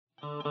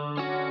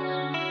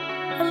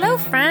Hello,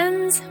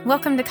 friends.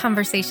 Welcome to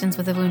Conversations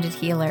with a Wounded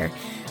Healer.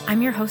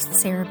 I'm your host,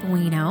 Sarah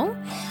Bueno.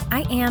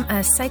 I am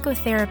a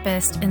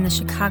psychotherapist in the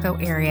Chicago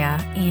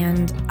area,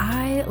 and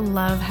I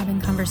love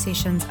having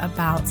conversations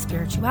about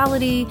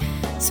spirituality,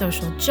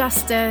 social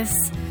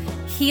justice,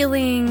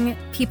 healing,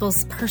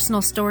 people's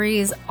personal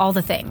stories, all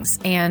the things.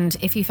 And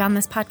if you found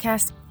this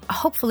podcast,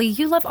 hopefully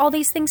you love all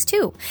these things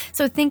too.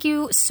 So thank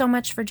you so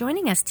much for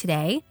joining us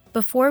today.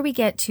 Before we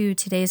get to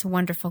today's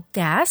wonderful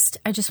guest,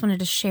 I just wanted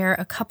to share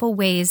a couple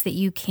ways that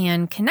you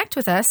can connect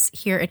with us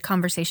here at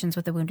Conversations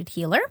with a Wounded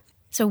Healer.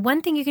 So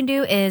one thing you can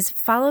do is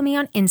follow me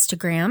on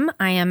Instagram.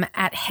 I am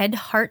at Head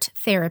Heart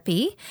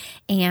Therapy,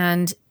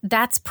 and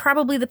that's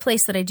probably the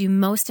place that I do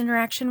most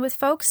interaction with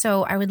folks.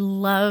 So I would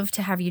love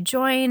to have you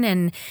join,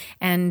 and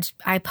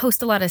I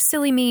post a lot of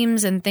silly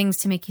memes and things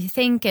to make you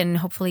think, and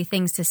hopefully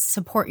things to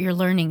support your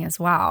learning as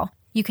well.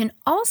 You can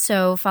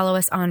also follow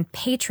us on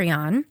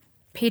Patreon.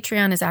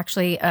 Patreon is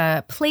actually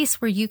a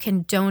place where you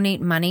can donate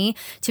money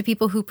to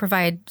people who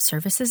provide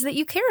services that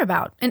you care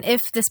about. And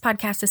if this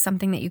podcast is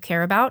something that you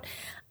care about,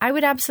 I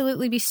would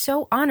absolutely be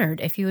so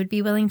honored if you would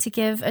be willing to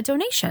give a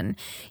donation.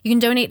 You can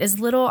donate as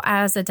little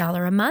as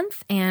 $1 a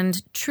month. And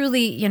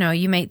truly,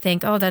 you might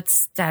think, oh,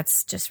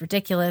 that's just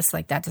ridiculous.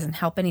 Like that doesn't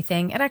help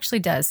anything. It actually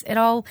does. It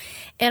all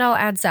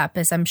adds up,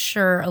 as I'm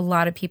sure a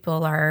lot of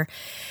people are,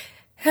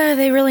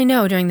 they really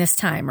know during this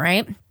time,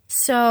 right?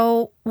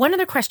 So one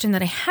other question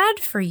that I had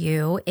for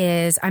you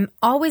is I'm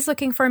always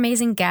looking for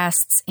amazing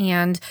guests,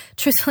 and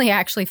truthfully, I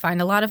actually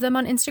find a lot of them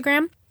on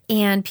Instagram,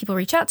 and people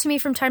reach out to me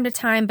from time to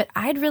time, but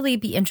I'd really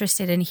be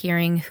interested in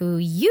hearing who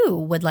you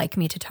would like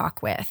me to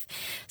talk with.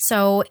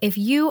 So if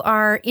you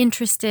are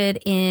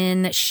interested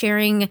in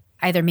sharing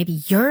either maybe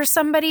you're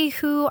somebody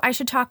who I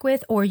should talk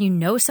with, or you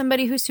know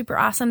somebody who's super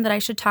awesome that I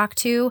should talk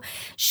to,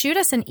 shoot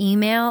us an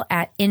email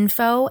at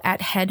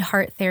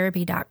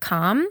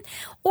info@headhearttherapy.com,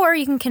 or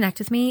you can connect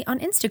with me on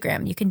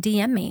Instagram. You can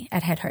DM me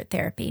at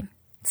headhearttherapy.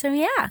 So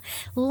yeah,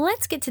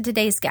 let's get to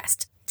today's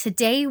guest.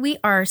 Today we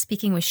are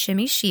speaking with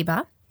Shimi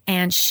Shiba,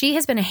 and she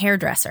has been a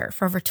hairdresser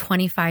for over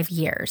 25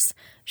 years.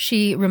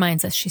 She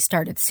reminds us she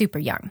started super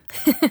young.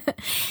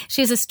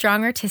 She has a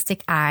strong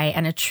artistic eye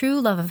and a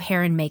true love of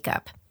hair and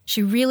makeup.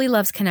 She really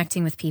loves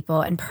connecting with people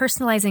and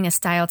personalizing a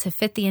style to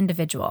fit the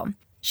individual.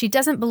 She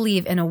doesn't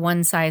believe in a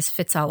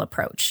one-size-fits-all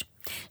approach.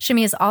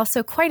 Shimi is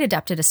also quite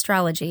adept at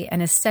astrology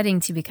and is studying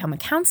to become a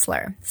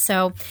counselor.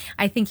 So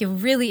I think you'll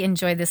really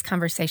enjoy this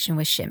conversation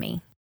with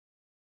Shimi.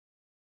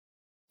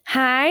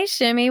 Hi,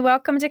 Shimi.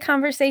 Welcome to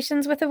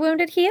Conversations with a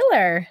Wounded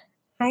Healer.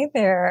 Hi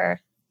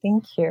there.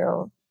 Thank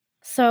you.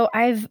 So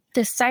I've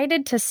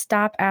decided to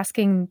stop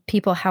asking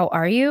people, how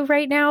are you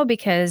right now?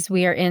 Because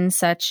we are in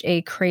such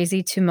a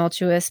crazy,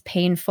 tumultuous,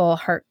 painful,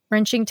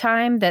 heart-wrenching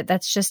time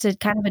that's just a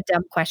kind of a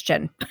dumb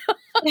question.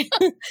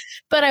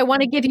 But I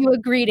want to give you a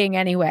greeting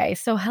anyway.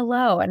 So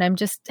hello, and I'm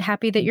just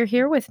happy that you're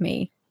here with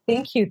me.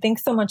 Thank you.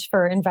 Thanks so much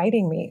for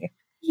inviting me.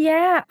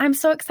 Yeah, I'm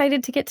so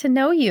excited to get to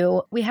know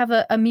you. We have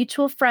a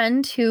mutual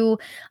friend who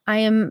I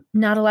am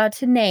not allowed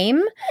to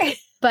name,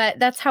 but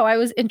that's how I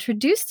was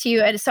introduced to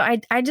you. And so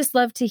I just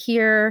love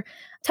to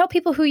tell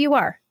people who you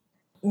are.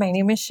 My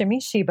name is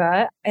Shimi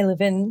Shiba. I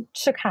live in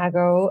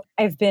Chicago.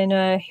 I've been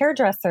a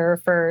hairdresser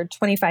for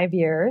 25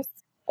 years.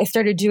 I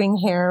started doing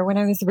hair when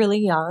I was really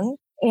young,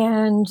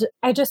 and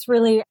I just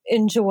really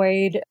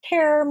enjoyed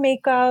hair,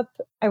 makeup.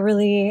 I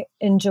really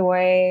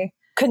enjoy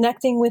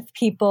connecting with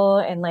people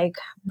and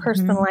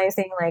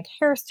personalizing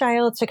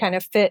hairstyles to kind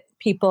of fit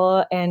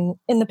people. And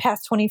in the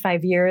past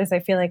 25 years, I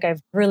feel like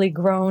I've really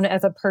grown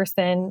as a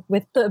person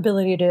with the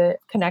ability to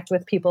connect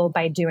with people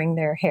by doing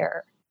their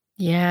hair.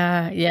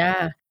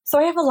 Yeah. So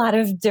I have a lot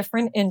of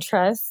different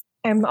interests.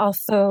 I'm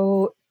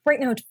also right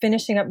now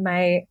finishing up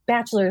my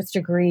bachelor's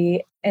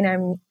degree, and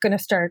I'm going to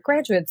start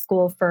graduate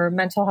school for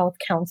mental health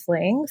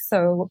counseling.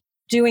 So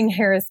doing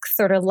hair has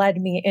sort of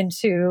led me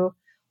into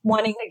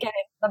wanting to get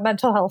into the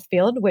mental health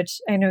field, which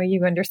I know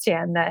you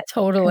understand that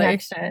totally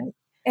connection.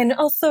 And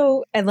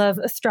also I love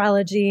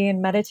astrology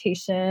and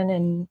meditation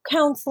and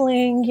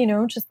counseling,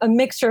 just a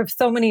mixture of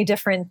so many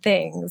different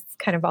things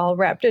kind of all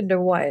wrapped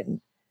into one.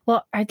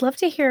 Well, I'd love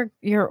to hear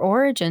your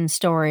origin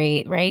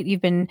story, right?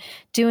 You've been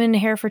doing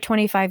hair for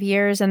 25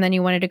 years and then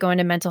you wanted to go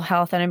into mental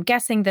health. And I'm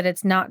guessing that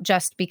it's not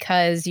just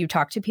because you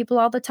talk to people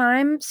all the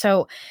time.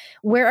 So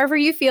wherever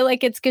you feel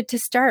like it's good to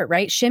start,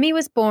 right? Shimi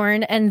was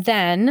born, and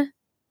then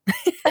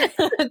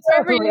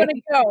wherever you want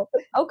to go.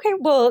 Okay,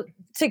 well,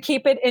 to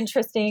keep it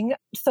interesting,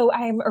 so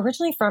I'm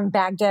originally from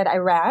Baghdad,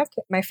 Iraq.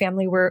 My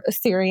family were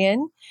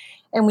Assyrian,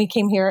 and we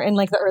came here in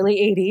the early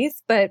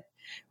 80s, but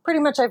pretty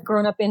much I've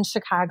grown up in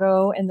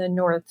Chicago in the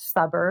north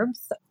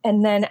suburbs.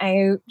 And then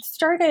I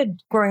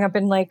started growing up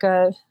in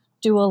a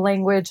dual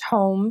language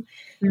home.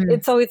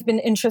 It's always been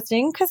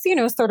interesting because,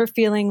 sort of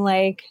feeling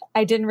like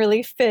I didn't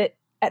really fit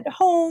at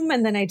home,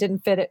 and then I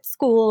didn't fit at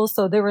school.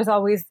 So there was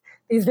always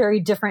these very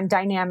different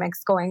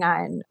dynamics going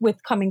on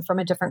with coming from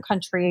a different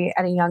country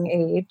at a young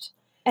age.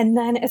 And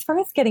then as far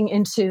as getting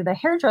into the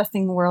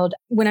hairdressing world,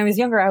 when I was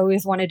younger, I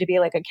always wanted to be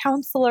a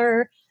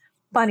counselor.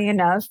 funny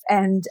enough.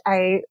 And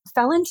I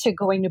fell into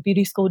going to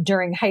beauty school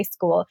during high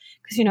school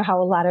because you know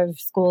how a lot of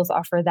schools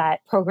offer that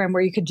program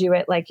where you could do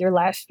it like your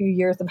last few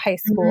years of high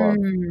school.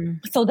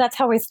 So that's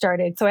how I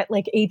started. So at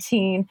like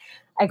 18,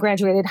 I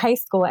graduated high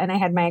school and I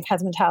had my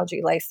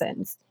cosmetology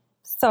license.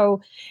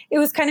 So it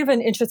was kind of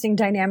an interesting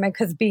dynamic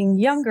because being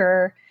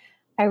younger,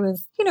 I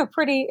was,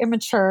 pretty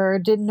immature,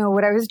 didn't know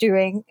what I was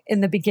doing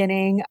in the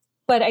beginning.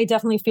 But I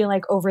definitely feel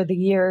like over the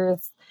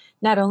years,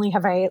 not only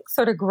have I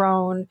sort of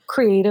grown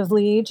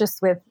creatively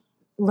just with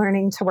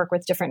learning to work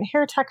with different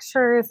hair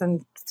textures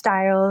and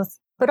styles,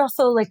 but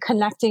also like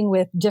connecting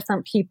with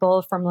different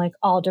people from like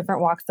all different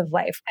walks of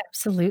life.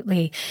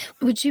 Absolutely.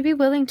 Would you be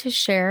willing to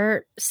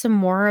share some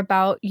more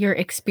about your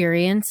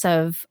experience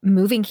of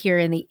moving here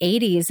in the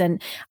 80s?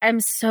 And I'm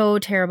so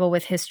terrible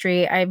with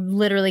history. I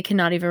literally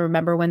cannot even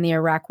remember when the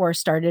Iraq War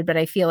started, but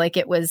I feel like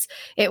it was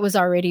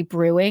already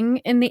brewing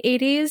in the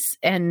 80s,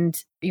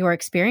 and your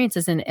experience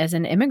as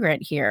an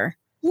immigrant here.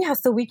 Yeah,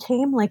 so we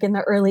came like in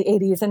the early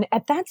 80s. And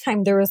at that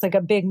time, there was like a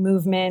big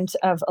movement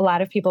of a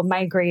lot of people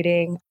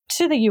migrating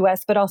to the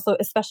US, but also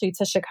especially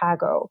to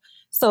Chicago.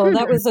 So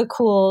that was a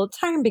cool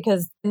time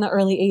because in the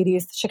early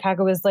 80s,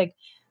 Chicago was like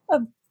a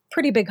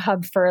pretty big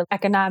hub for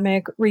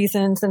economic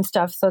reasons and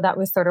stuff. So that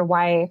was sort of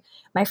why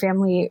my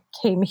family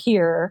came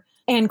here.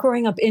 And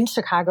growing up in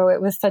Chicago,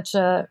 it was such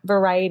a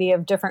variety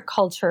of different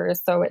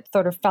cultures. So it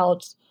sort of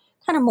felt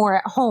kind of more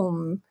at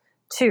home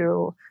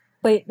too.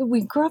 But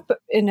we grew up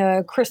in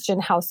a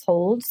Christian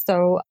household.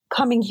 So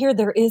coming here,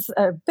 there is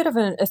a bit of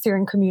an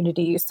Assyrian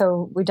community.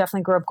 So we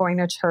definitely grew up going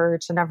to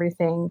church and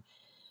everything.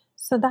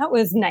 So that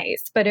was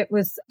nice. But it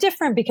was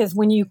different because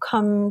when you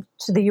come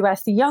to the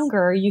US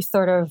younger, you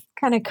sort of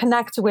kind of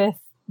connect with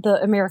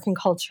the American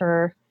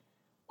culture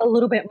a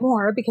little bit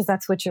more because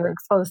that's what you're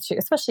exposed to,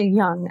 especially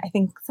young. I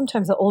think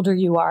sometimes the older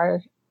you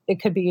are,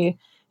 it could be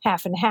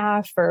half and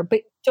half, but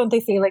don't they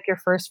say like your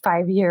first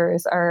 5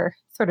 years are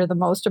sort of the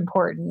most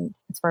important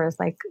as far as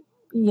like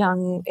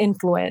young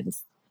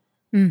influence?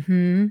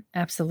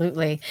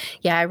 Absolutely.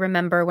 Yeah, I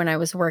remember when I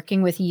was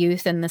working with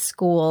youth in the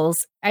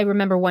schools, I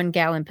remember one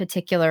gal in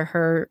particular,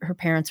 her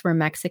parents were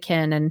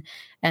Mexican,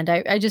 and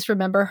I just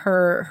remember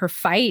her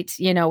fight,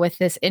 with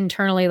this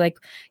internally, like,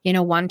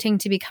 wanting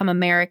to become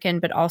American,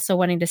 but also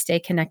wanting to stay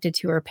connected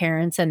to her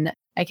parents. And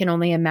I can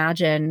only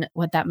imagine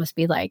what that must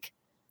be like.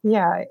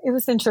 Yeah, it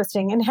was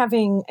interesting. And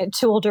having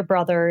two older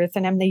brothers,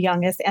 and I'm the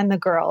youngest and the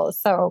girl.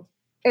 So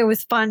it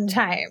was fun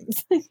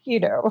times,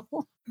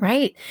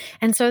 Right.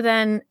 And so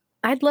then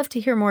I'd love to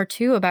hear more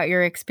too about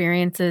your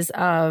experiences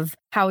of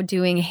how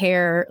doing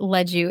hair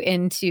led you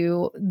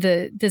into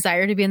the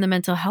desire to be in the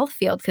mental health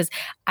field. Because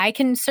I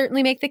can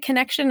certainly make the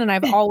connection. And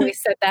I've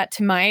always said that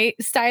to my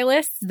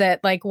stylists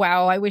that like,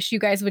 wow, I wish you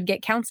guys would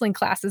get counseling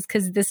classes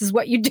because this is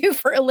what you do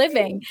for a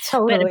living.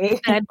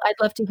 Totally. But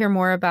I'd love to hear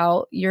more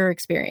about your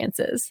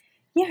experiences.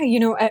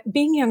 Yeah,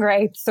 being younger,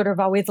 I sort of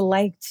always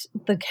liked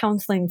the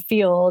counseling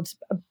field.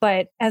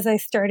 But as I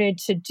started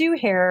to do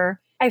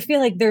hair, I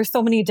feel like there's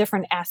so many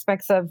different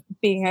aspects of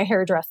being a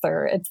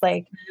hairdresser. It's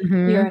like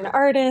you're an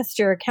artist,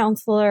 you're a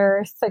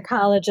counselor,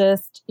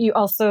 psychologist. You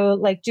also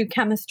like do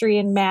chemistry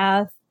and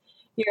math.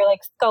 You're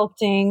like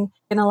sculpting.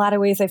 In a lot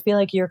of ways, I feel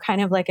like you're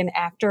kind of like an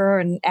actor or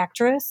an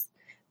actress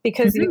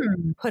because you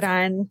put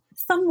on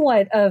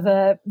somewhat of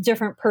a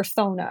different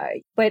persona.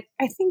 But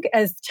I think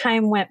as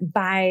time went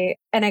by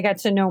and I got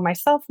to know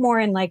myself more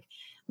and like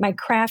my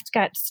craft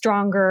got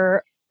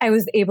stronger, I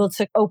was able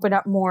to open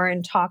up more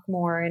and talk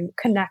more and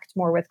connect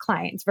more with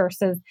clients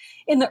versus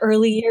in the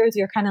early years,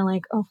 you're kind of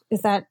like, oh,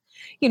 is that,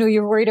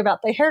 you're worried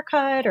about the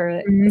haircut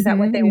or is that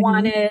what they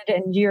wanted?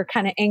 And you're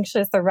kind of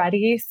anxious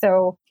already.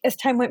 So as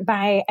time went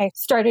by, I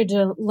started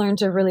to learn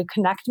to really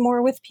connect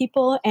more with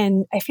people.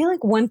 And I feel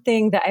like one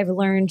thing that I've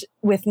learned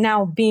with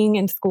now being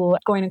in school,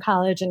 going to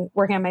college and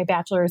working on my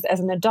bachelor's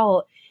as an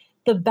adult,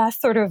 the best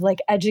sort of like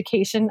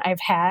education I've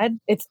had,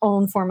 its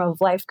own form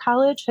of life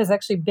college, has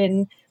actually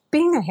been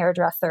being a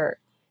hairdresser.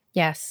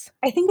 Yes.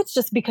 I think it's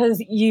just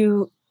because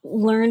you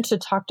learn to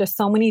talk to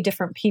so many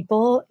different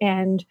people.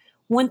 And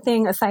one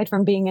thing, aside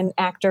from being an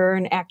actor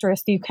and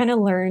actress, you kind of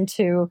learn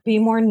to be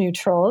more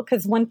neutral.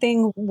 Because one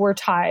thing we're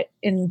taught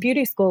in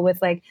beauty school with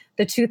like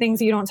the two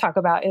things you don't talk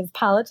about is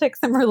politics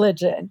and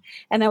religion.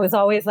 And that was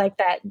always like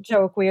that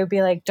joke. We would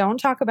be like, don't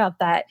talk about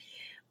that.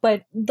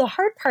 But the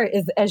hard part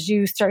is as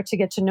you start to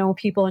get to know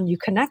people and you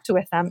connect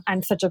with them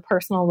on such a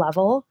personal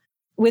level,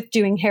 with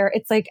doing hair,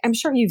 it's like, I'm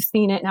sure you've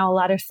seen it now. A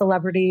lot of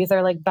celebrities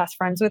are like best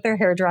friends with their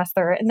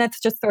hairdresser. And that's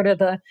just sort of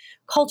the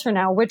culture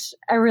now, which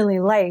I really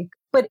like.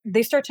 But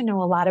they start to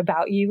know a lot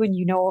about you and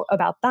you know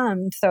about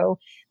them. So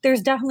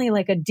there's definitely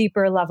like a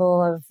deeper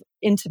level of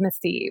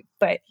intimacy.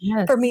 But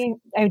for me,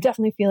 I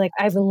definitely feel like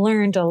I've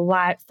learned a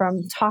lot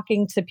from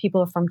talking to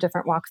people from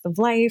different walks of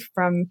life,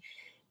 from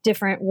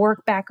different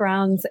work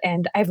backgrounds.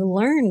 And I've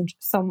learned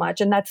so much.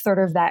 And that's sort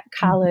of that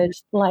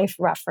college life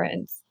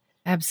reference.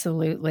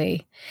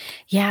 Absolutely.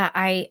 Yeah,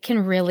 I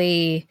can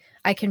really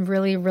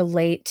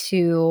relate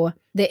to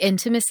the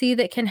intimacy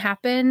that can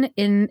happen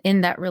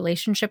in that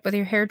relationship with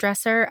your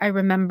hairdresser. I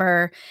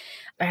remember,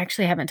 I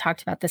actually haven't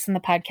talked about this in the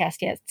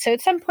podcast yet. So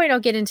at some point I'll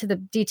get into the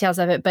details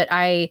of it, but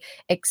I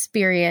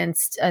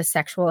experienced a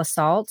sexual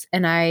assault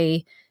and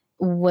I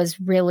was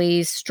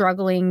really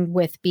struggling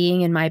with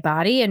being in my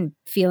body and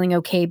feeling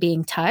okay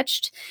being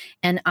touched.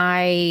 And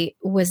I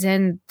was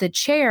in the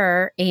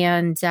chair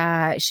and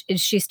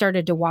she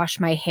started to wash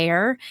my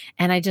hair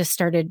and I just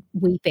started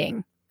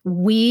weeping.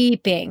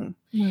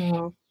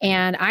 Mm.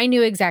 And I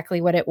knew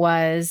exactly what it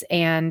was.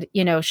 And,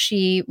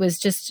 she was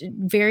just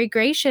very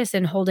gracious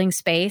in holding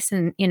space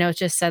and,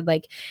 just said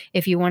like,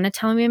 if you want to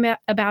tell me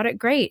about it,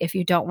 great. If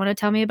you don't want to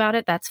tell me about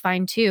it, that's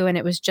fine too. And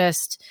it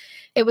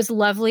was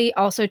lovely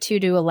also too,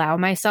 to allow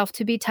myself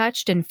to be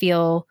touched and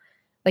feel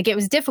like it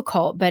was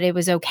difficult, but it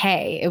was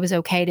okay. It was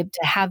okay to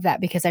have that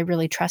because I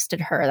really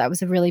trusted her. That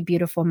was a really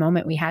beautiful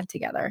moment we had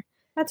together.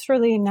 That's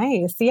really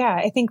nice. Yeah,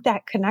 I think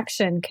that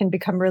connection can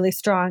become really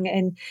strong.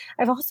 And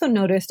I've also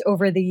noticed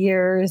over the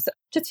years,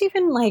 just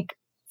even like,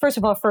 first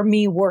of all, for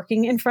me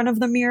working in front of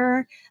the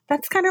mirror,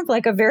 that's kind of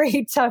like a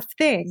very tough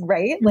thing,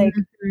 right? Like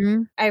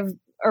I've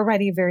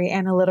already very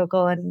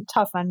analytical and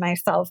tough on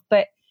myself.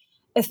 But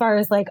as far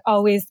as like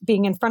always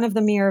being in front of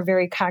the mirror,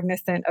 very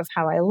cognizant of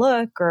how I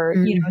look or,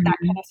 that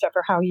kind of stuff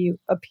or how you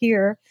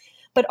appear.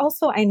 But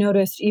also I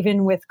noticed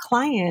even with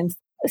clients,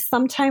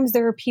 sometimes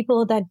there are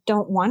people that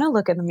don't want to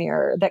look in the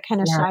mirror, that kind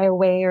of shy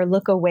away or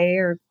look away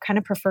or kind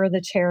of prefer the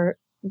chair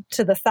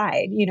to the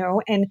side,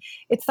 and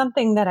it's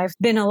something that I've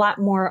been a lot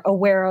more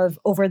aware of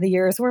over the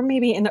years, where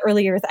maybe in the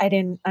early years I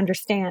didn't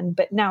understand,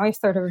 but now I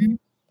sort of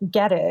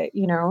get it,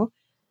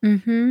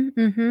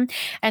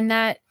 And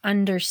that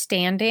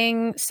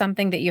understanding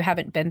something that you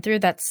haven't been through,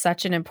 that's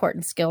such an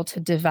important skill to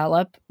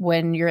develop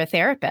when you're a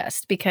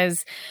therapist,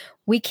 because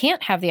we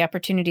can't have the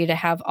opportunity to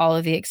have all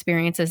of the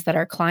experiences that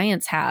our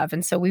clients have.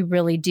 And so we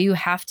really do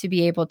have to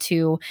be able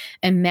to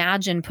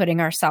imagine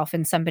putting ourselves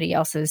in somebody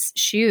else's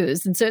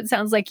shoes. And so it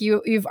sounds like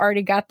you've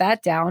already got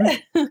that down.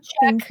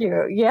 Thank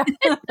you. Yeah,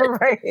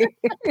 right.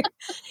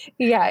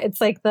 Yeah,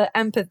 it's like the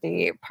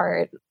empathy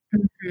part.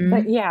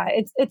 But yeah,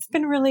 it's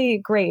been really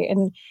great.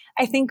 And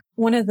I think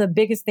one of the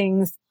biggest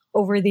things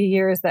over the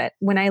years that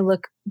when I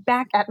look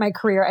back at my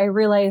career, I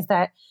realize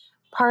that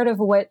part of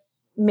what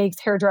makes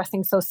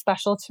hairdressing so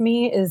special to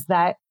me is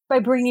that by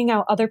bringing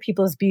out other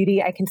people's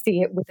beauty, I can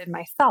see it within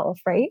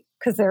myself, right?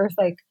 Because there's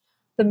like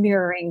the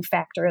mirroring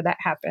factor that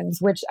happens,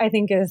 which I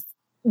think is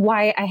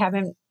why I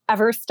haven't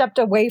ever stepped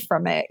away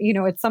from it.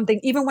 It's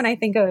something, even when I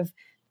think of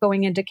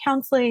going into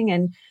counseling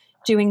and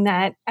doing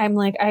that, I'm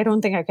like, I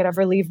don't think I could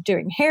ever leave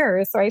doing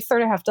hair. So I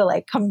sort of have to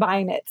like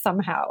combine it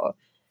somehow.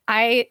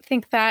 I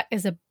think that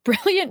is a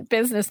brilliant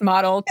business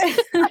model.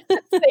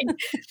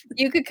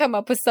 You could come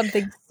up with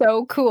something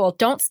so cool.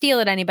 Don't steal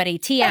it, anybody.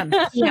 TM.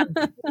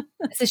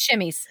 This is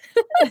Shimmy's.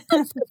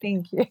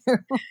 Thank you.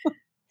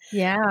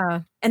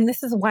 Yeah. And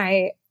this is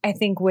why I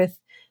think with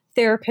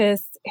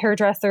therapists,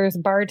 hairdressers,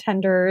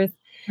 bartenders,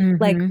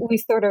 like we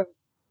sort of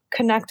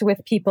connect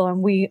with people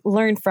and we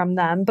learn from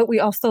them, but we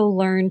also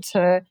learn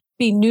to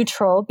be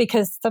neutral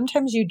because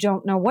sometimes you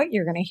don't know what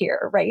you're going to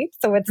hear, right?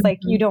 So it's like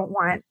you don't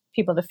want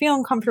people to feel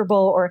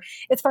uncomfortable, or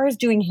as far as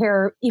doing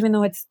hair, even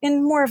though it's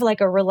in more of like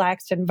a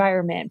relaxed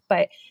environment,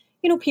 but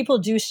people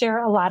do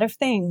share a lot of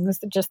things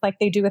just like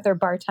they do with their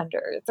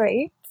bartenders,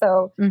 right?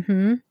 So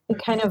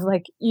it kind of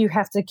like you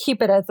have to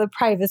keep it as a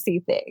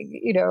privacy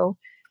thing,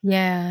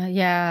 Yeah,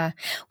 yeah.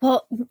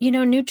 Well,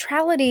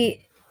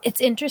 neutrality,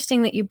 it's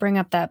interesting that you bring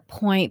up that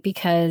point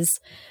because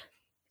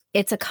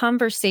it's a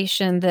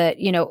conversation that,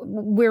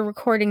 we're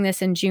recording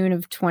this in June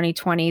of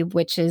 2020,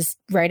 which is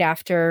right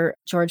after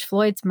George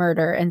Floyd's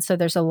murder. And so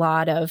there's a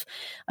lot of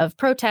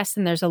protests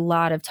and there's a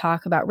lot of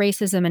talk about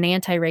racism and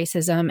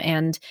anti-racism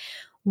and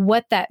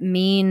what that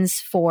means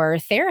for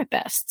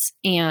therapists.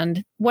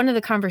 And one of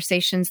the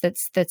conversations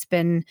that's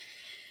been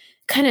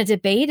kind of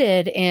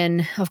debated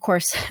in, of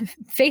course,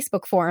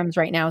 Facebook forums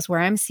right now is where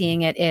I'm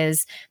seeing it,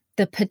 is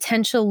the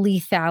potential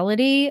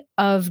lethality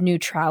of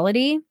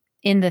neutrality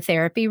in the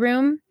therapy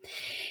room.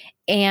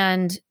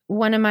 And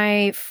one of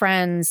my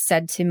friends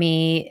said to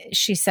me,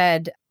 she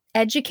said,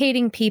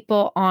 educating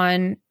people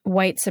on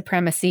white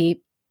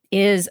supremacy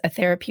is a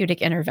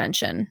therapeutic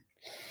intervention.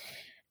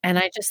 And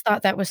I just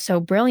thought that was so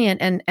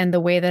brilliant. And the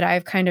way that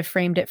I've kind of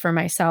framed it for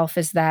myself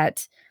is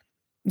that,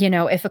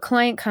 if a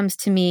client comes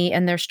to me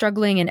and they're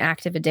struggling in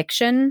active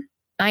addiction,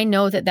 I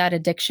know that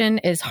addiction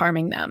is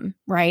harming them,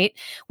 right?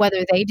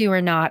 Whether they do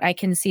or not, I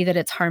can see that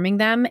it's harming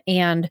them.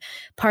 And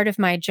part of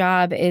my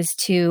job is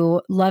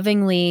to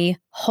lovingly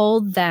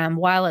hold them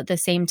while at the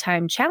same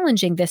time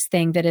challenging this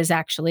thing that is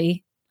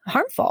actually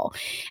harmful.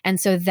 And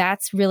so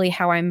that's really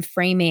how I'm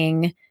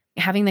framing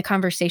having the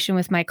conversation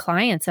with my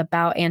clients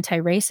about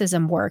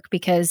anti-racism work,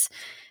 because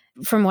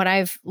from what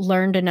I've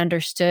learned and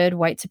understood,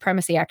 white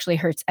supremacy actually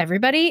hurts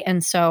everybody.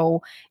 And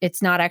so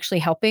it's not actually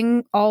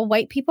helping all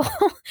white people.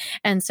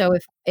 And so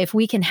if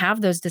we can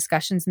have those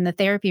discussions in the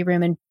therapy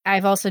room, and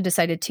I've also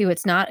decided too,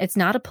 it's not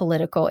a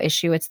political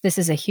issue. This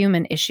is a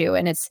human issue,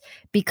 and it's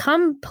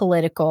become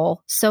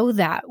political so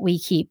that we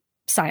keep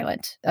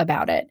silent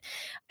about it.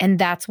 And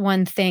that's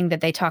one thing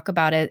that they talk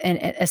about it, and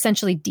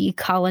essentially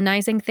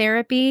decolonizing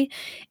therapy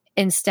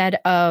instead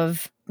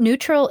of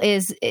neutral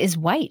is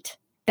white.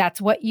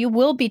 That's what you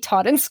will be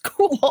taught in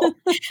school,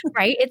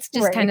 right? It's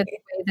just kind of the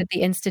way that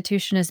the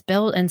institution is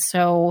built. And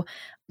so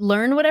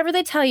learn whatever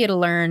they tell you to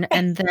learn.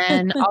 And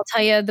then I'll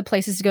tell you the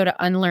places to go to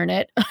unlearn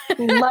it.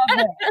 Love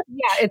it.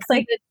 Yeah. It's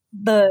like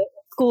the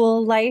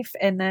school life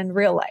and then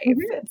real life.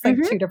 It's like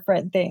two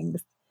different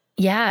things.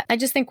 Yeah. I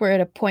just think we're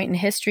at a point in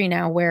history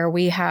now where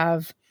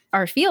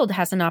our field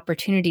has an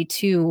opportunity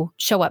to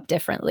show up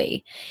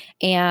differently.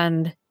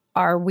 And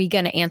are we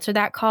going to answer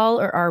that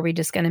call, or are we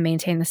just going to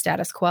maintain the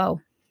status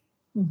quo?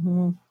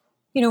 Mm-hmm.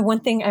 One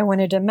thing I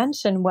wanted to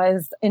mention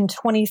was in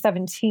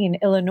 2017,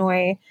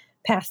 Illinois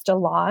passed a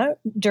law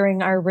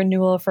during our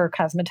renewal for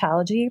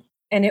cosmetology.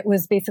 And it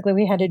was basically,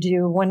 we had to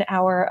do 1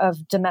 hour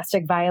of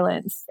domestic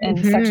violence and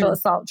sexual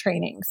assault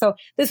training. So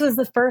this was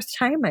the first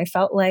time I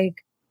felt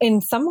like in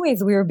some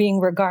ways we were being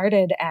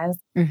regarded as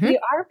we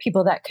are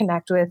people that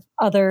connect with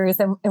others.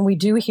 And we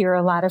do hear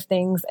a lot of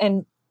things.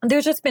 And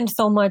there's just been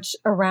so much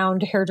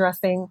around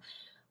hairdressing.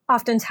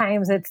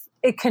 Oftentimes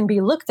it can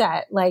be looked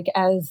at like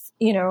as,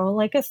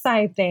 like a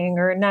side thing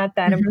or not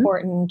that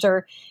important,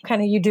 or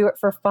kind of you do it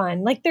for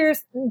fun. Like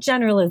there's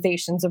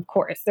generalizations, of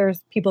course.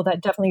 There's people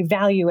that definitely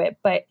value it.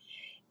 But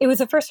it was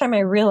the first time I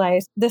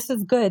realized this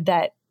is good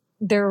that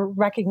they're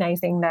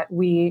recognizing that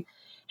we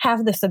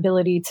have this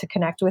ability to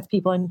connect with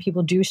people, and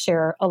people do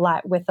share a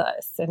lot with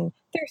us. And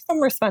there's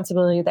some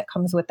responsibility that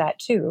comes with that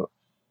too.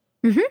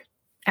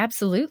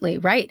 Absolutely.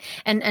 Right.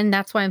 And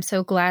that's why I'm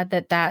so glad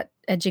that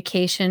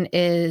education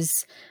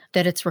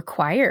that it's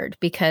required,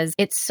 because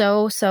it's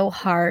so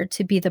hard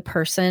to be the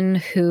person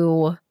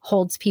who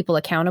holds people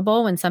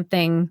accountable when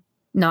something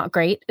not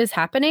great is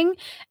happening.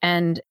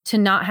 And to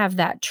not have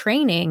that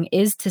training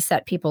is to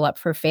set people up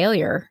for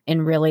failure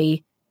in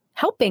really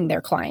helping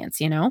their clients,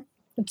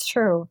 It's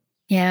true.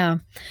 Yeah.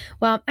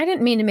 Well, I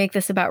didn't mean to make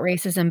this about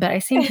racism, but I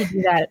seem to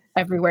do that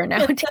everywhere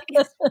nowadays.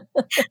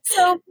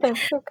 So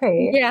that's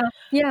okay.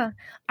 Yeah.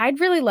 I'd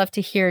really love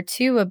to hear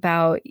too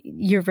about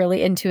you're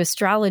really into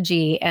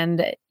astrology,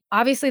 and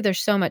obviously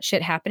there's so much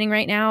shit happening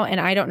right now, and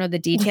I don't know the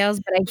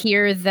details, but I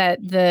hear that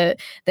that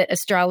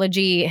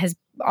astrology has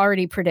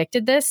already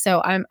predicted this.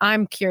 So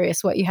I'm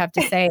curious what you have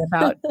to say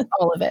about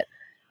all of it.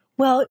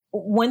 Well,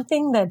 one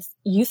thing that's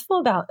useful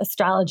about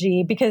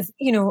astrology, because,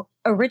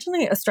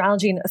 originally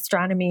astrology and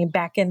astronomy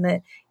back in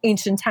the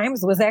ancient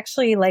times was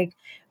actually like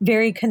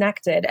very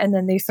connected. And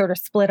then they sort of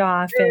split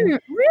off.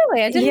 And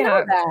really? I didn't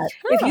know that.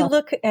 If you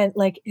look at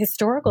like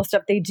historical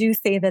stuff, they do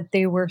say that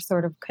they were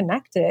sort of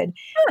connected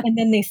and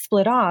then they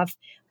split off.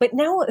 But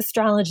now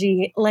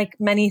astrology, like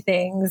many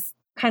things,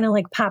 kind of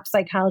like pop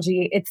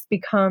psychology, it's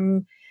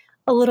become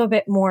a little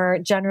bit more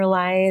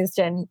generalized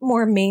and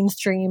more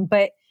mainstream.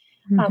 But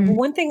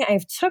one thing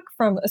I've took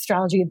from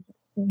astrology,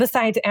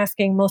 besides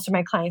asking most of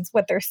my clients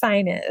what their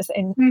sign is,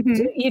 and,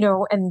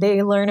 and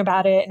they learn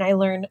about it, and I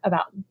learn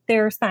about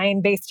their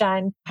sign based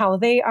on how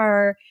they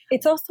are.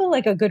 It's also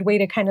like a good way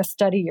to kind of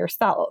study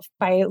yourself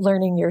by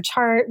learning your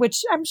chart,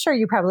 which I'm sure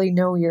you probably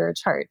know your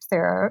chart,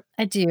 Sarah.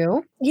 I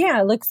do.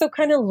 Yeah. So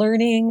kind of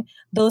learning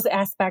those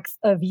aspects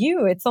of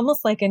you. It's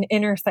almost like an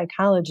inner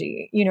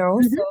psychology,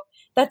 So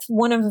that's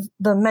one of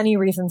the many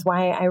reasons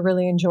why I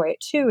really enjoy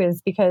it too,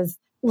 is because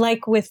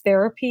like with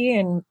therapy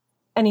and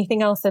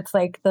anything else, it's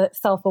like the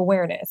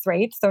self-awareness,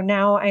 right? So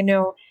now I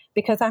know,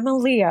 because I'm a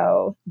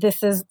Leo,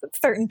 this is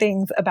certain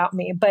things about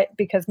me, but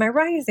because my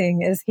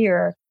rising is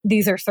here,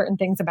 these are certain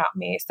things about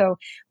me. So,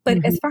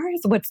 but as far as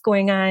what's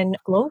going on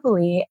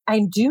globally,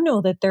 I do know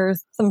that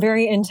there's some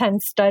very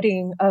intense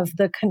studying of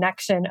the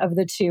connection of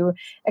the two.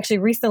 Actually,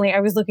 recently I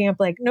was looking up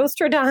like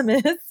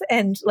Nostradamus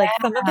and like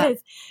some of his,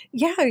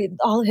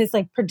 all his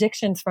like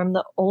predictions from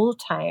the old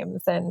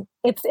times. And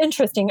it's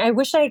interesting. I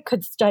wish I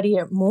could study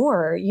it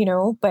more,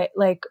 but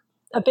like,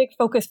 a big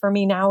focus for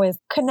me now is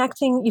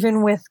connecting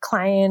even with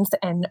clients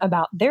and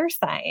about their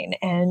sign.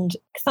 And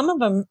some of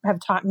them have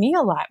taught me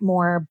a lot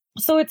more.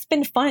 So it's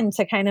been fun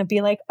to kind of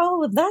be like,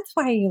 oh, that's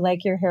why you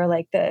like your hair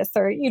like this,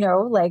 or,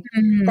 that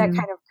kind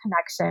of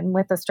connection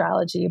with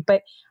astrology.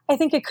 But I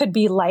think it could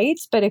be light,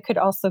 but it could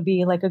also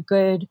be like a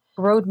good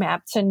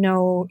roadmap to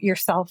know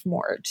yourself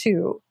more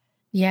too.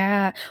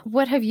 Yeah.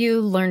 What have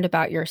you learned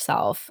about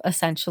yourself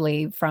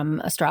essentially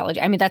from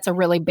astrology? I mean, that's a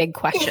really big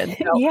question.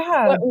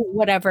 So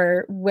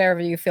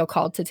wherever you feel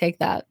called to take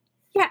that.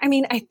 Yeah. I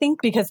mean, I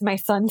think because my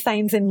sun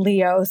signs in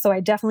Leo, so I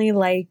definitely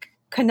like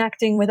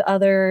connecting with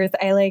others.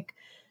 I like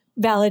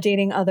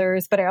validating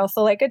others, but I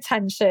also like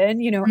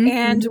attention,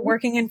 and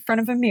working in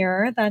front of a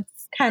mirror.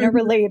 That's kind of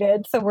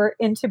related. So we're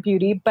into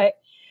beauty, but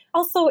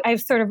also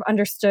I've sort of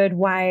understood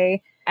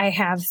why I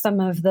have some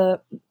of the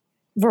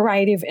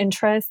variety of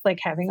interests, like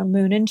having a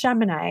moon in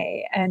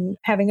Gemini and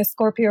having a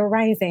Scorpio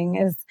rising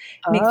makes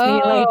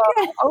me like,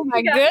 oh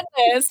my yeah,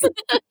 goodness.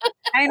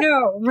 I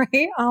know,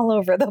 right? All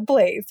over the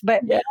place.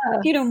 But,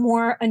 Yeah.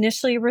 more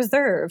initially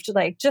reserved,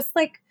 like just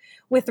like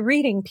with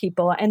reading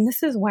people. And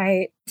this is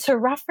why to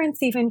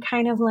reference even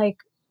kind of like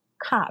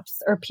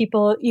cops or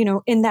people,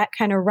 in that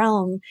kind of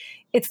realm,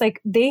 it's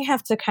like they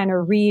have to kind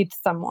of read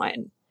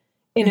someone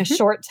in a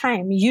short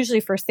time,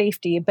 usually for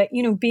safety. But,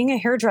 being a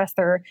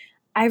hairdresser,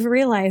 I've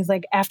realized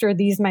like after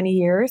these many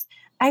years,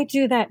 I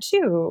do that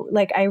too.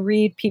 Like I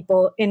read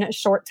people in a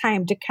short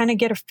time to kind of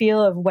get a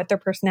feel of what their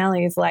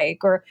personality is like,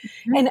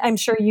 and I'm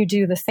sure you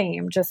do the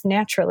same just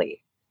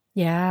naturally.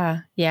 Yeah.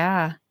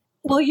 Yeah.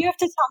 Well, you have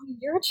to tell me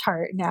your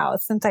chart now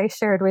since I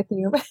shared with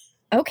you.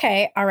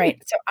 Okay. All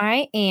right. So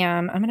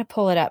I'm going to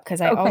pull it up because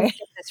I always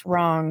get this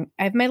wrong.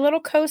 I have my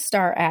little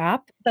CoStar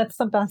app. That's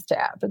the best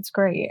app. It's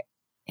great.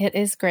 It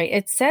is great.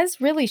 It says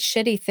really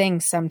shitty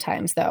things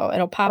sometimes, though.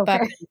 It'll pop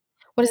up.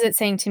 What is it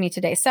saying to me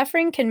today?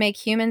 Suffering can make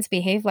humans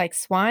behave like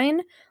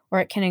swine, or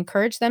it can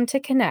encourage them to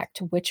connect.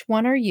 Which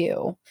one are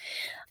you?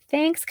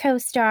 Thanks,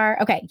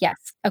 CoStar. Okay,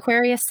 yes.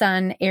 Aquarius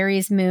Sun,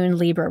 Aries Moon,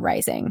 Libra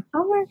Rising.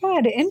 Oh my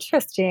God,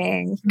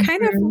 interesting.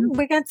 Kind of,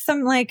 we got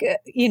some like,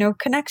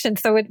 connection.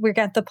 So we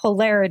got the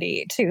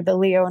polarity too, the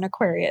Leo and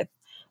Aquarius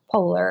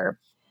polar.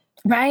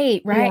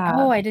 Right. Yeah.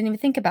 Oh, I didn't even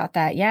think about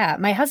that. Yeah.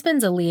 My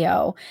husband's a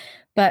Leo,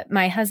 but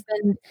my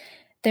husband,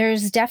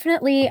 there's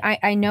definitely,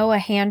 I know a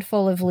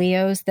handful of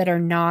Leos that are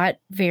not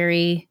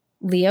very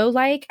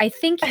Leo-like. I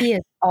think he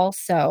is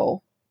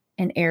also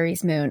an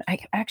Aries moon.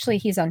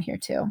 He's on here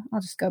too.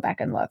 I'll just go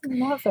back and look.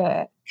 Love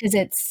it.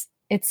 Because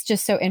it's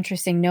just so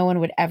interesting. No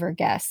one would ever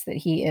guess that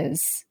he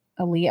is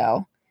a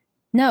Leo.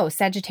 No,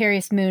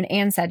 Sagittarius moon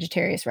and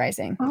Sagittarius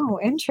rising. Oh,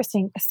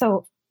 interesting.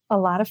 So a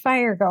lot of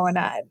fire going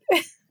on.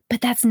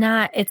 But that's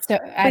not,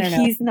 I don't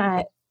know. He's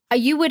not.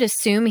 You would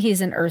assume he's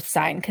an earth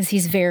sign because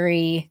he's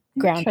very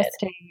grounded.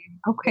 Interesting.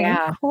 Okay,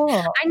 yeah.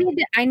 Cool.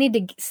 I need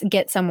to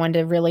get someone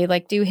to really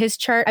like do his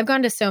chart. I've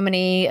gone to so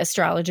many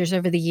astrologers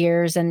over the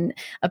years, and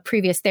a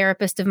previous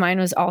therapist of mine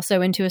was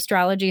also into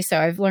astrology. So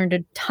I've learned a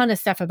ton of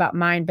stuff about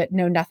mine, but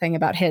know nothing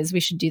about his. We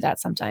should do that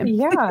sometime.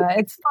 Yeah,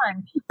 it's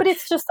fun. But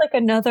it's just like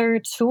another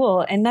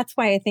tool. And that's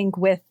why I think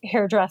with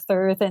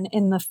hairdressers and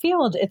in the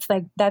field, it's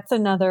like that's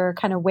another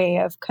kind of way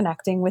of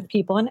connecting with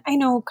people. And I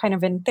know kind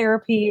of in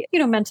therapy,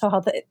 mental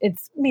health,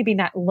 it's maybe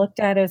not looked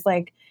at as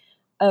like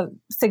of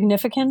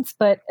significance,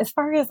 but as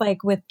far as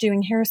like with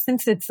doing hair,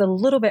 since it's a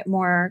little bit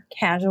more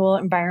casual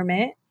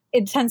environment,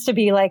 it tends to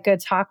be like a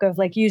talk of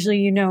like, usually,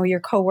 your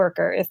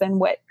coworkers and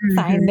what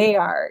sign they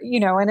are,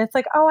 and it's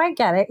like, oh, I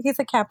get it. He's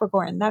a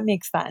Capricorn. That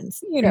makes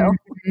sense,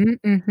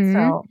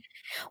 So,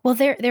 well,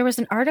 there was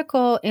an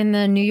article in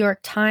the New York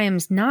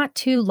Times not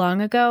too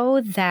long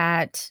ago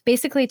that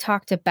basically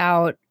talked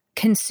about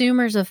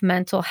consumers of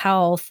mental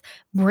health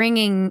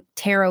bringing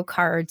tarot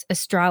cards,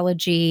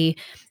 astrology,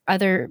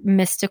 other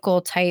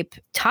mystical type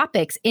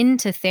topics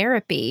into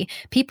therapy.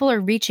 People are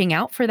reaching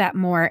out for that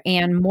more,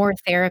 and more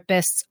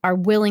therapists are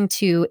willing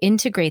to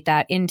integrate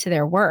that into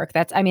their work.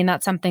 That's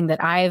something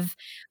that I've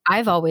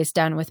always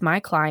done with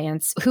my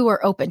clients who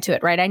are open to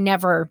it, right? I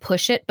never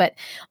push it, but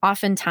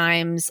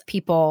oftentimes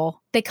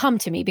people, they come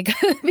to me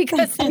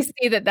because they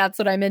see that that's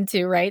what I'm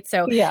into, right?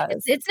 So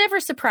it's never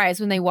a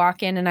surprise when they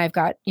walk in and I've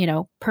got,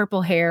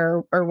 purple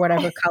hair or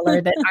whatever color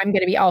that I'm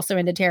going to be also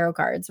into tarot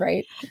cards,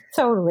 right?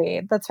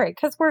 Totally. That's right.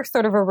 Because we're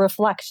sort of a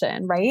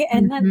reflection, right?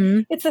 And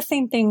then it's the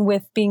same thing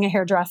with being a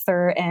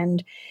hairdresser,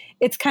 and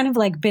it's kind of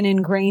like been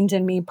ingrained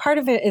in me. Part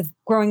of it is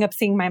growing up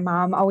seeing my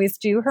mom always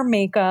do her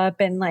makeup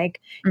and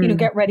like,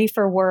 get ready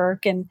for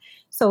work. And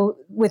so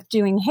with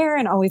doing hair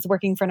and always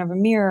working in front of a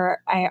mirror,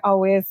 I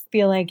always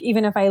feel like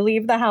even if I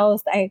leave the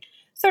house, I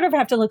sort of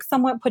have to look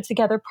somewhat put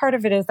together. Part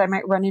of it is I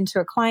might run into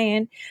a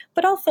client,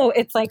 but also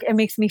it's like, it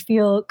makes me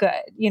feel good.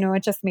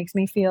 It just makes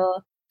me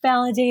feel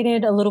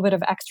validated, a little bit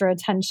of extra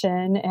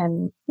attention.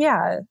 And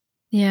yeah.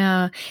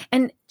 Yeah.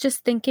 And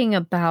just thinking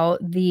about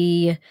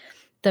the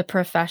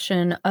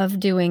profession of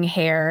doing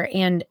hair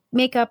and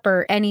makeup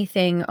or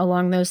anything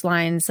along those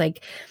lines,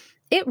 like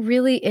it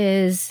really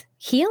is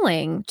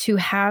healing to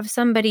have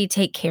somebody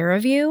take care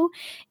of you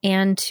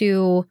and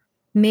to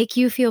make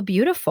you feel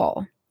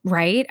beautiful.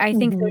 Right. I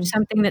think there's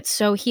something that's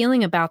so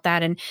healing about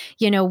that. And,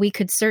 we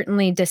could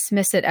certainly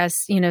dismiss it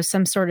as,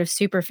 some sort of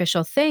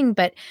superficial thing,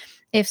 but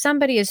if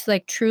somebody is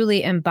like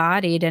truly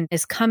embodied and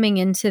is coming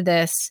into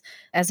this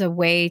as a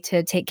way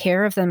to take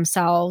care of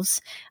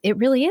themselves, it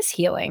really is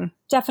healing.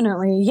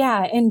 Definitely.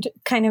 Yeah. And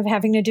kind of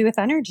having to do with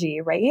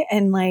energy, right?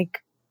 And like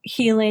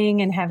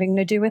healing and having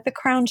to do with the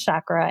crown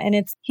chakra, and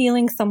it's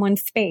healing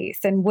someone's space.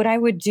 And what I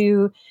would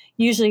do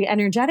usually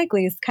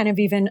energetically is kind of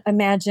even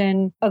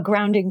imagine a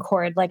grounding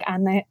cord like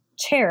on the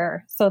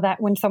chair so that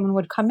when someone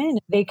would come in,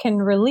 they can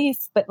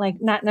release, but like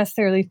not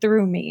necessarily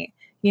through me,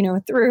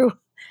 through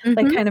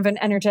like kind of an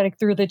energetic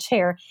through the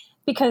chair.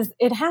 because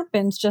it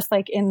happens just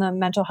like in the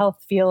mental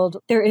health field,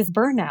 there is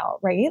burnout,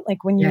 right?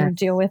 Like when you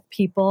deal with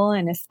people,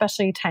 and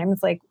especially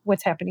times like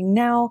what's happening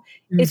now,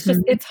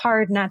 it's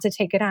hard not to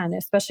take it on,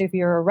 especially if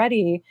you're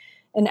already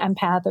an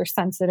empath or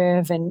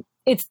sensitive, and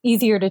it's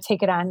easier to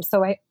take it on.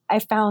 So I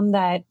found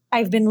that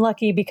I've been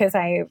lucky because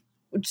I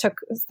took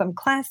some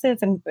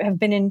classes and have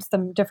been in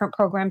some different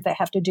programs that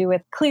have to do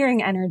with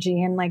clearing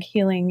energy and like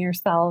healing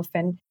yourself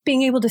and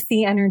being able to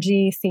see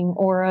energy, seeing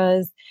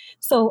auras.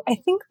 So I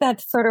think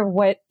that's sort of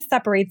what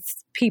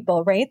separates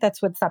people, right?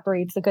 That's what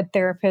separates a good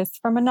therapist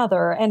from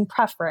another, and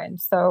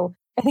preference. So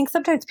I think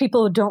sometimes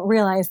people don't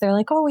realize, they're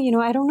like, oh,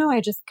 I don't know. I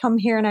just come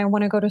here and I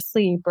want to go to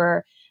sleep,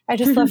 or I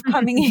just love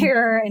coming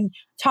here and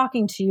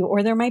talking to you.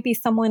 Or there might be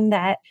someone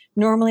that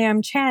normally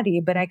I'm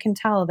chatty, but I can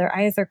tell their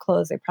eyes are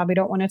closed. They probably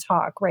don't want to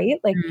talk, right?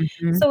 Like,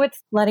 so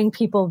it's letting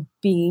people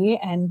be,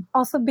 and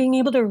also being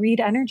able to read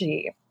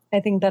energy.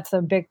 I think that's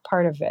a big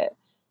part of it.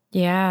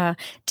 Yeah.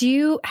 Do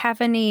you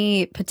have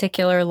any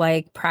particular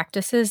like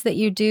practices that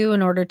you do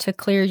in order to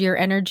clear your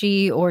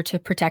energy or to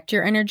protect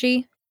your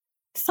energy?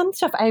 Some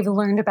stuff I've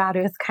learned about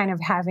is kind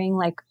of having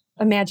like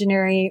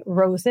imaginary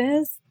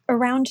roses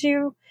around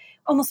you,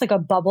 almost like a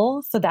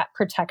bubble, so that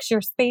protects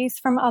your space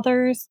from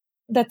others.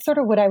 That's sort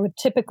of what I would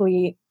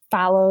typically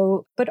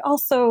follow. But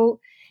also,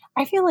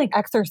 I feel like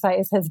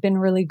exercise has been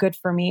really good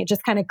for me,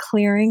 just kind of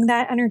clearing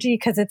that energy,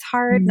 because it's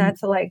hard not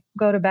to like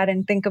go to bed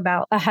and think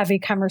about a heavy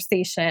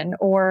conversation.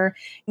 Or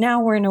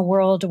now we're in a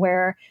world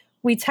where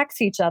we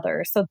text each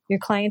other. So your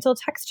clients will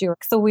text you.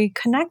 So we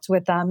connect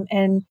with them.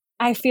 And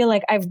I feel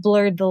like I've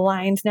blurred the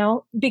lines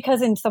now,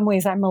 because in some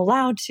ways I'm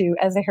allowed to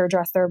as a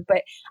hairdresser,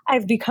 but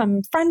I've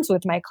become friends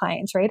with my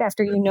clients, right?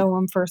 After you know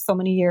them for so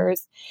many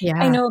years. Yeah.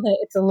 I know that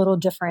it's a little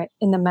different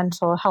in the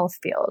mental health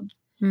field.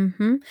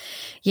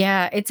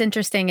 Yeah, it's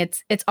interesting.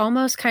 It's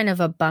almost kind of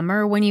a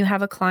bummer when you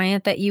have a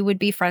client that you would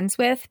be friends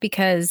with,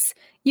 because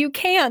you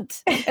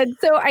can't. And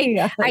so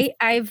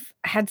I've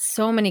had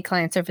so many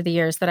clients over the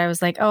years that I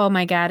was like, oh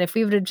my God, if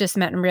we would have just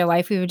met in real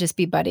life, we would just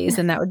be buddies,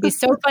 and that would be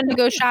so fun to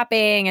go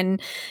shopping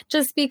and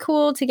just be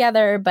cool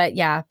together. But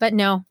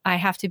no, I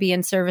have to be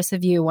in service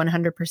of you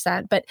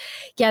 100%. But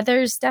yeah,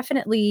 there's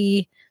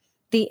definitely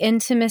the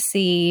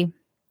intimacy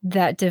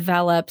that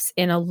develops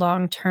in a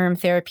long-term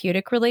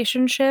therapeutic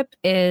relationship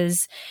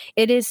is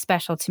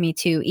special to me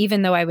too.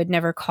 Even though I would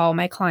never call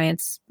my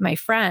clients my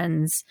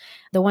friends,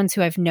 the ones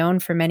who I've known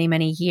for many,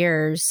 many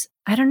years,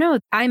 I don't know.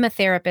 I'm a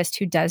therapist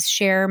who does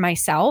share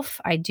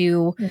myself. I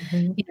do,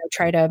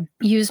 try to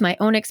use my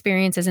own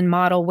experiences and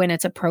model when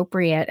it's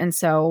appropriate. And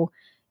so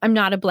I'm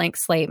not a blank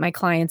slate. My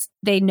clients,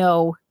 they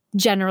know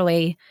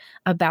generally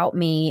about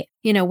me,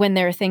 when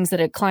there are things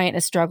that a client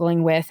is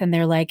struggling with and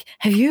they're like,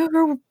 have you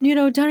ever,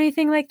 done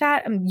anything like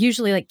that? I'm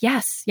usually like,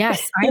 yes,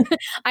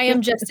 I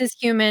am just as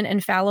human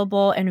and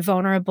fallible and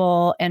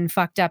vulnerable and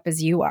fucked up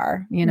as you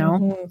are,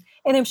 And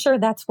I'm sure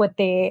that's what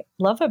they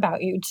love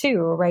about you too,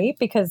 right?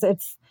 Because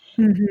it's,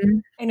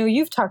 I know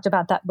you've talked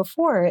about that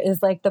before,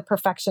 is like the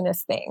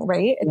perfectionist thing,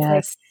 right? It's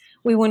like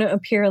we want to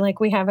appear like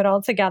we have it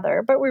all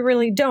together, but we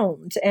really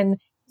don't. And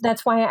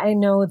that's why I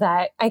know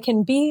that I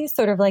can be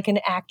sort of like an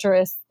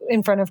actress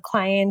in front of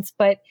clients,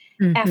 but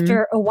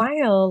after a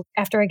while,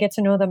 after I get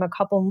to know them a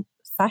couple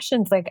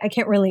sessions, like I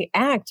can't really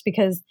act,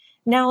 because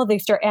now they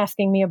start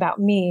asking me about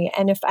me.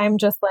 And if I'm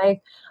just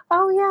like,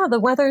 oh yeah,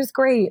 the weather's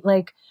great,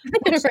 like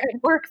which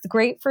works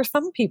great for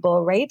some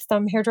people, right?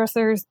 Some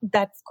hairdressers,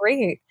 that's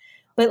great.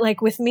 But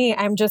like with me,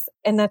 I'm just,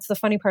 and that's the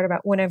funny part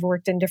about when I've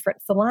worked in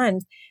different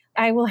salons,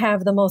 I will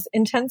have the most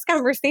intense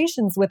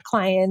conversations with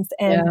clients.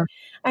 And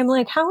I'm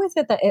like, how is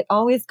it that it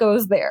always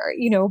goes there?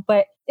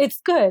 But it's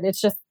good.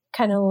 It's just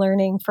kind of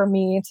learning for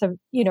me to,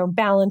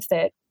 balance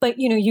it. But,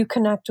 you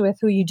connect with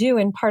who you do.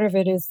 And part of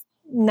it is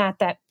not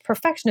that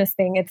perfectionist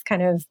thing. It's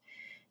kind of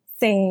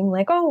saying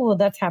like, oh, well,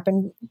 that's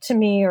happened to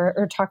me,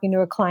 or talking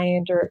to a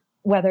client, or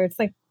whether it's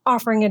like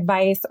offering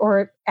advice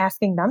or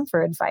asking them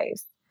for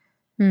advice.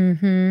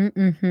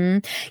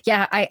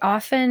 Yeah,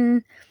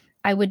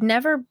 I would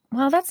never,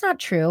 well, that's not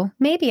true.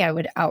 Maybe I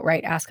would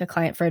outright ask a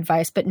client for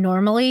advice, but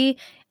normally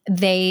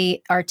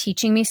they are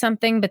teaching me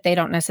something, but they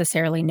don't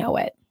necessarily know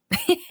it.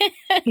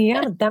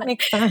 Yeah, that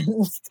makes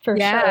sense for sure.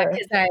 Yeah,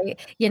 because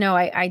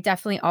I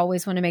definitely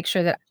always want to make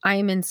sure that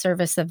I'm in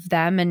service of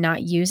them and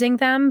not using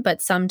them.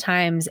 But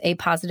sometimes a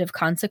positive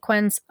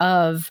consequence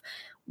of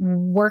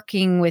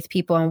working with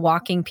people and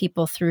walking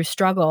people through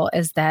struggle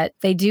is that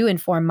they do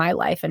inform my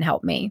life and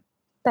help me.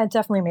 That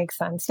definitely makes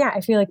sense. Yeah, I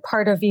feel like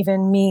part of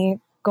even me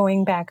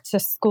going back to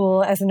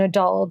school as an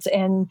adult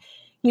and,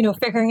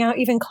 figuring out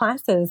even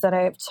classes that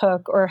I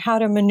took, or how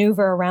to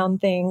maneuver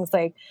around things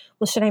like,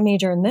 well, should I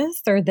major in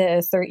this or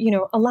this? Or,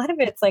 a lot of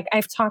it's like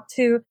I've talked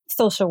to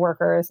social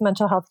workers,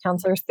 mental health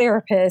counselors,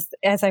 therapists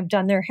as I've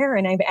done their hair,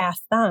 and I've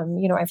asked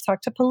them, I've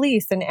talked to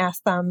police and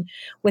asked them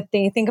what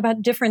they think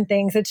about different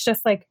things. It's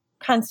just like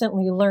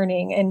constantly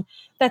learning. And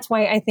that's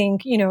why I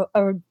think,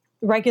 a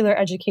regular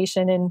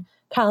education in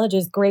college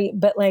is great,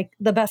 but like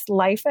the best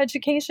life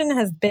education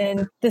has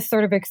been this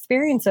sort of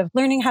experience of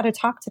learning how to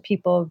talk to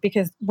people.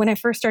 Because when I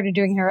first started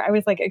doing hair, I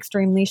was like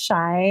extremely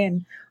shy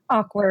and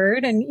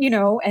awkward and,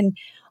 and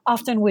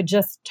often would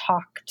just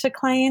talk to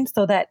clients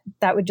so that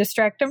would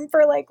distract them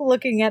for like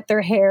looking at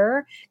their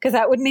hair because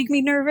that would make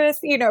me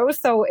nervous,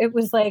 So it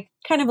was like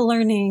kind of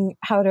learning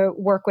how to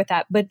work with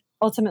that. But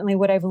ultimately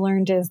what I've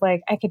learned is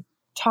like I could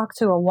talk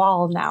to a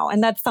wall now.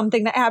 And that's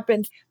something that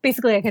happens.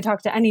 Basically, I can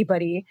talk to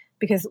anybody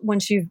because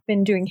once you've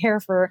been doing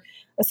hair for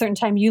a certain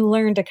time, you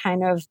learn to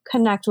kind of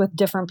connect with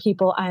different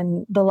people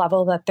on the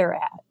level that they're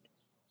at.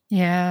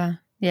 Yeah.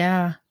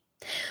 Yeah.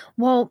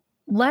 Well,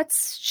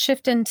 let's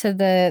shift into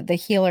the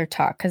healer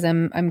talk because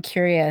I'm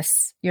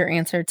curious your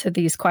answer to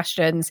these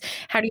questions.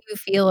 How do you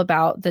feel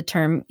about the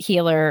term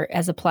healer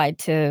as applied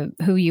to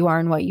who you are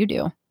and what you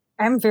do?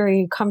 I'm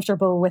very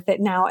comfortable with it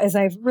now as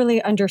I've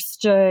really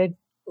understood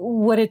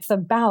what it's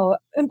about.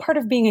 And part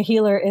of being a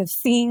healer is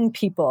seeing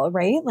people,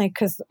 right? Like,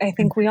 because I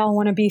think we all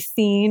want to be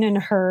seen and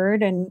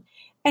heard and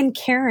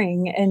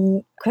caring.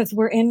 And because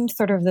we're in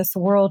sort of this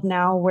world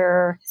now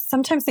where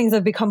sometimes things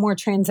have become more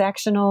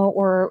transactional,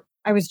 or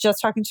I was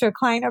just talking to a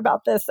client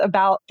about this,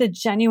 about the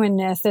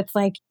genuineness. It's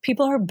like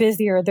people are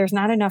busier. There's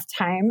not enough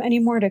time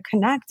anymore to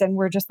connect. And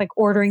we're just like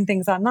ordering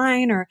things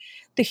online, or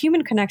the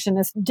human connection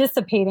is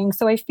dissipating.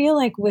 So I feel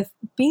like with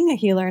being a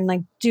healer and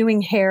like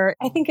doing hair,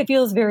 I think it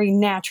feels very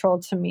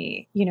natural to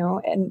me,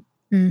 and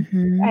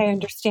I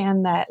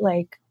understand that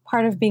like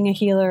part of being a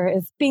healer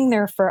is being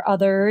there for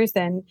others.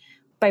 And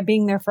by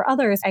being there for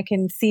others, I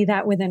can see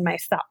that within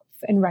myself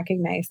and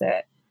recognize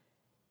it.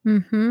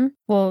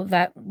 Well,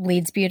 that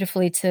leads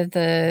beautifully to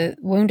the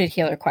wounded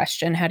healer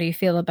question. How do you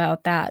feel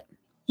about that?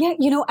 Yeah,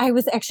 I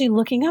was actually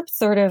looking up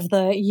sort of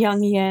the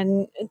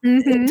Jungian,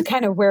 it's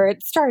kind of where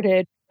it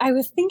started. I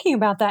was thinking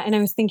about that, and I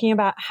was thinking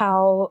about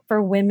how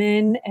for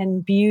women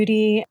and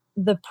beauty,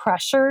 the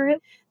pressure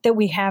that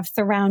we have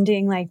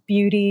surrounding like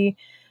beauty,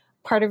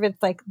 part of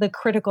it's like the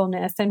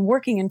criticalness and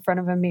working in front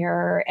of a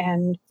mirror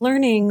and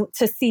learning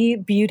to see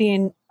beauty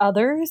in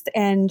others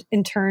and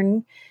in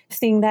turn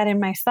seeing that in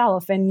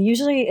myself. And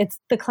usually it's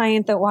the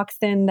client that walks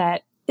in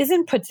that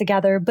isn't put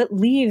together, but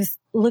leaves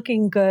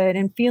looking good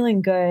and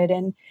feeling good.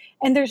 And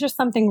there's just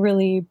something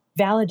really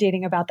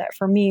validating about that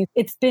for me.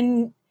 It's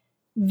been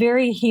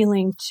very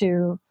healing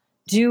to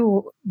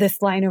do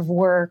this line of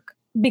work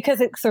because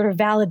it sort of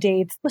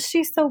validates, well,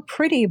 she's so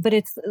pretty, but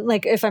it's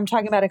like, if I'm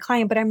talking about a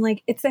client, but I'm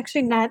like, it's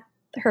actually not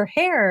her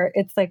hair,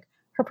 it's like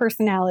her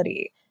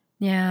personality.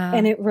 Yeah.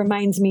 And it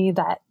reminds me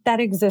that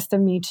exists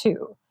in me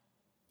too.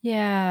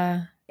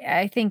 Yeah.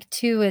 I think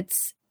too,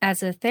 it's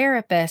as a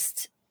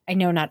therapist, I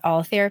know not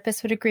all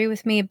therapists would agree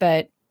with me,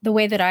 but the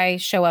way that I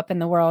show up in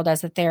the world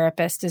as a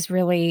therapist is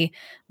really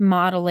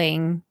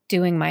modeling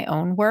doing my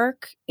own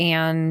work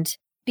and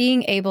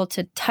being able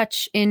to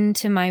touch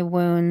into my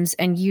wounds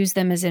and use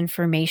them as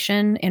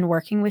information in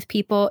working with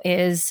people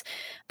is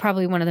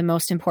probably one of the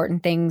most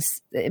important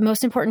things,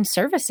 most important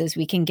services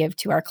we can give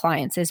to our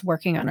clients is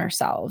working on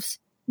ourselves.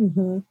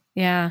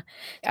 Yeah.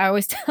 I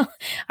always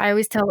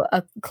tell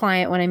a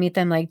client when I meet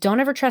them, like, don't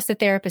ever trust a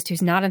therapist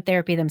who's not in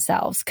therapy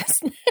themselves.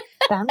 Because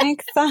that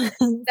makes sense.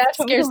 That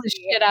scares the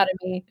shit out of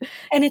me.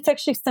 And it's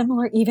actually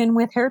similar even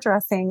with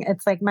hairdressing.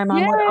 It's like my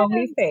mom would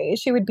always say,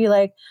 she would be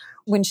like,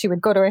 when she would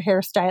go to a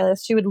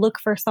hairstylist, she would look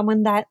for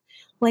someone that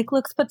like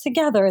looks put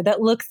together, that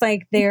looks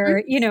like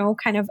they're,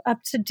 kind of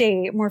up to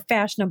date, more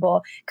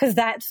fashionable, because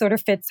that sort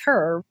of fits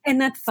her.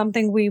 And that's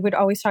something we would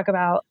always talk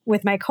about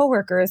with my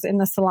coworkers in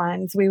the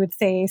salons. We would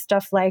say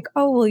stuff like,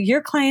 oh, well,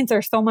 your clients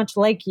are so much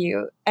like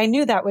you. I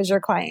knew that was your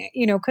client,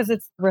 because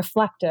it's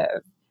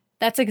reflective.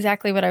 That's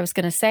exactly what I was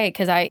going to say,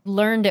 because I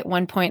learned at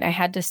one point I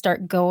had to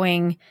start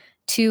going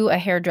to a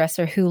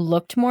hairdresser who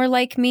looked more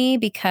like me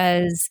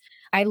because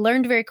I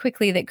learned very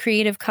quickly that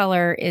creative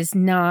color is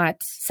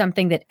not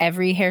something that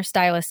every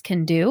hairstylist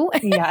can do.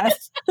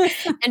 Yes.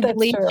 And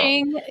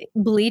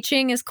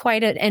bleaching is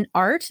quite an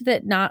art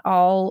that not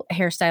all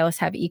hairstylists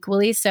have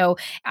equally. So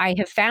I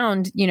have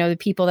found, the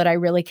people that I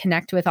really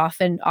connect with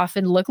often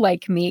look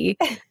like me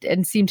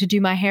and seem to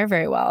do my hair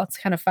very well. It's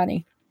kind of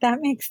funny. That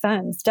makes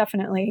sense.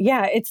 Definitely.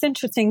 Yeah. It's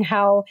interesting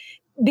how,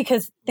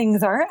 because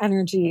things are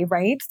energy,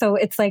 right? So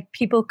it's like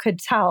people could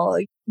tell.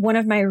 One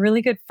of my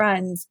really good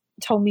friends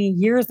told me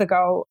years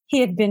ago,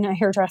 he had been a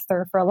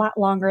hairdresser for a lot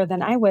longer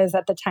than I was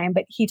at the time,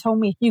 but he told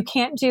me, you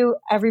can't do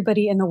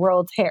everybody in the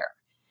world's hair.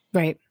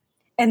 Right.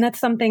 And that's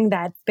something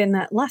that's been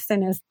that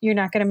lesson is you're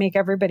not going to make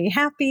everybody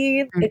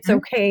happy. It's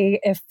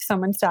okay if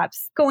someone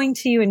stops going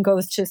to you and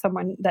goes to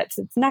someone that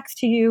sits next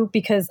to you,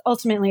 because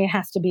ultimately it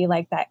has to be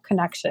like that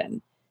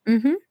connection.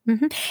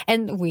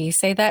 And we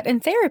say that in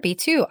therapy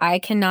too.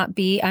 I'm not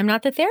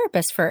the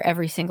therapist for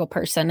every single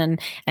person.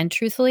 And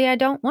truthfully, I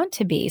don't want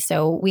to be.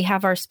 So we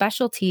have our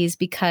specialties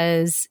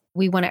because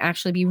we want to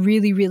actually be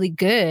really, really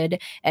good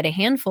at a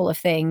handful of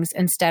things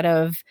instead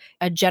of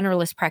a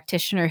generalist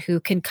practitioner who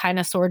can kind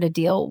of sort of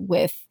deal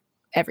with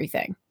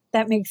everything.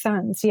 That makes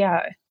sense.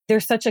 Yeah.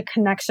 There's such a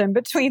connection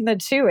between the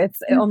two. It's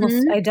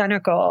almost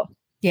identical.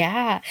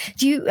 Yeah.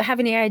 Do you have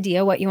any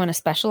idea what you want to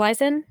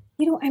specialize in?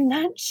 I'm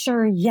not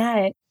sure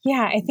yet.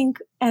 Yeah, I think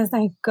as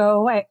I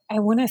go, I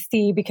want to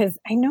see, because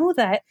I know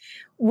that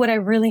what I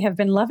really have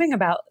been loving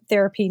about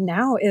therapy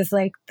now is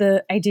like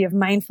the idea of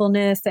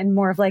mindfulness and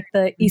more of like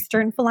the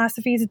Eastern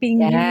philosophies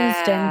being used.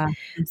 And Yeah.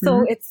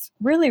 so it's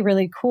really,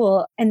 really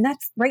cool. And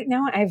that's right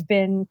now I've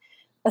been,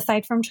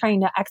 aside from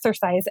trying to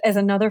exercise as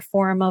another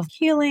form of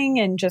healing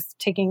and just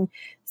taking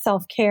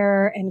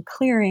self-care and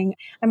clearing,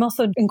 I'm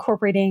also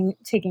incorporating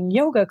taking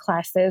yoga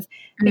classes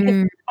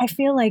because I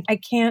feel like I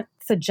can't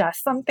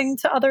suggest something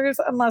to others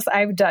unless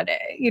I've done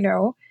it, you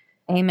know?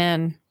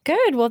 Amen.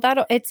 Good. Well,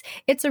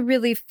 it's a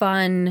really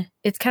fun,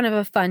 it's kind of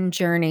a fun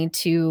journey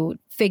to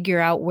figure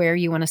out where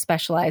you want to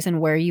specialize and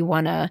where you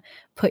want to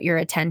put your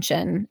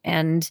attention.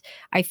 And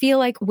I feel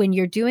like when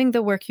you're doing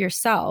the work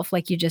yourself,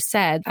 like you just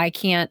said, I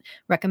can't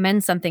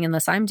recommend something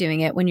unless I'm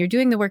doing it. When you're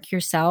doing the work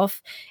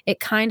yourself, it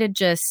kind of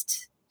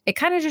just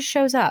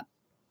shows up.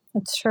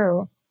 It's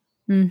true.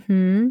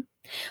 Mm-hmm.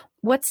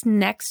 What's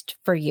next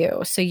for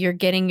you? So you're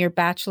getting your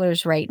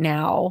bachelor's right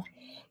now.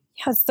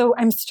 Yeah. So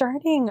I'm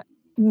starting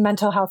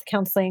mental health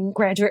counseling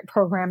graduate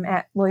program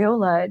at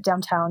Loyola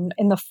downtown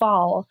in the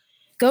fall.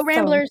 Go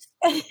Ramblers.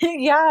 So,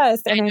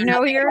 yes. And I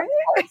know you're.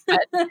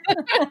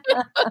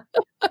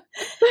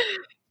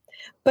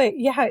 But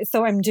yeah,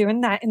 so I'm doing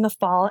that in the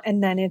fall,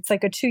 and then it's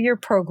like a 2-year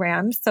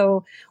program.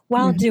 So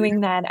while doing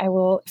that, I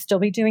will still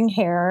be doing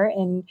hair.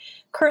 And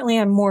currently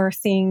I'm more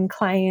seeing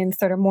clients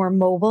sort of more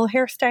mobile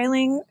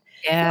hairstyling.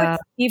 Yeah.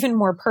 It's even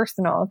more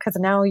personal because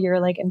now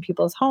you're like in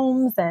people's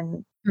homes,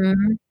 and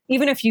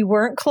even if you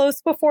weren't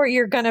close before,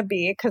 you're going to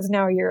be, because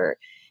now you're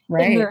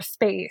in their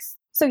space.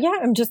 So yeah,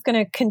 I'm just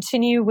going to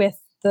continue with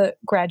the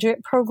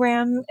graduate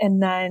program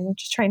and then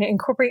just trying to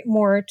incorporate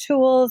more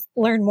tools,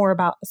 learn more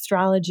about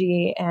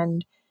astrology,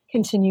 and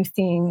continue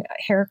seeing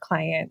hair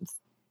clients.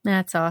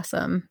 That's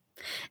awesome.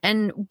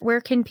 And where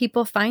can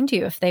people find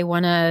you if they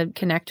want to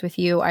connect with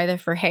you either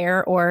for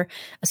hair or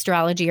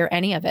astrology or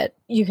any of it?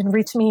 You can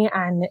reach me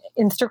on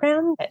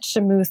Instagram at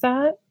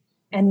Shamuza,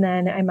 and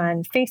then I'm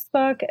on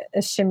Facebook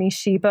as Shimi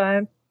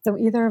Shiba. So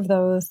either of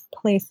those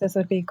places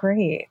would be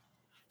great.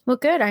 Well,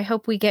 good. I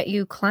hope we get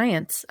you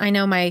clients. I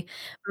know my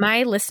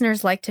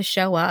listeners like to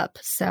show up,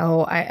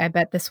 so I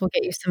bet this will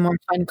get you some more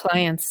fun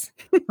clients.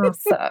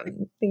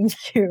 Awesome. Thank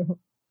you.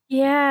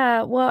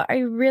 Yeah. Well, I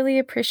really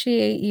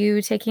appreciate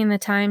you taking the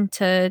time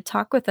to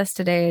talk with us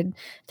today and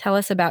tell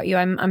us about you.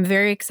 I'm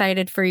very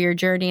excited for your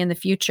journey in the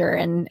future,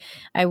 and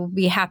I will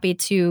be happy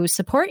to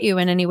support you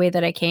in any way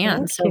that I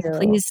can. Thank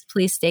you.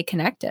 Please stay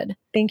connected.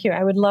 Thank you.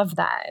 I would love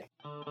that.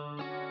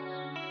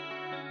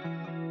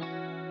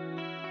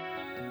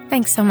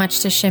 Thanks so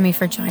much to Shimi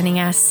for joining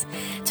us.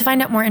 To find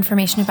out more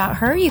information about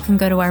her, you can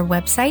go to our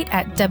website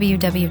at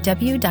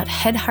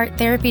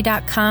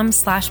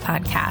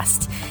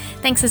www.headhearttherapy.com/podcast.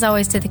 Thanks as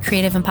always to the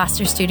Creative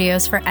Imposter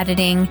Studios for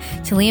editing,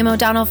 to Liam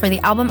O'Donnell for the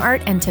album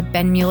art, and to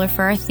Ben Mueller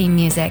for our theme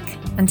music.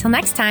 Until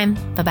next time,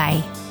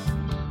 bye-bye.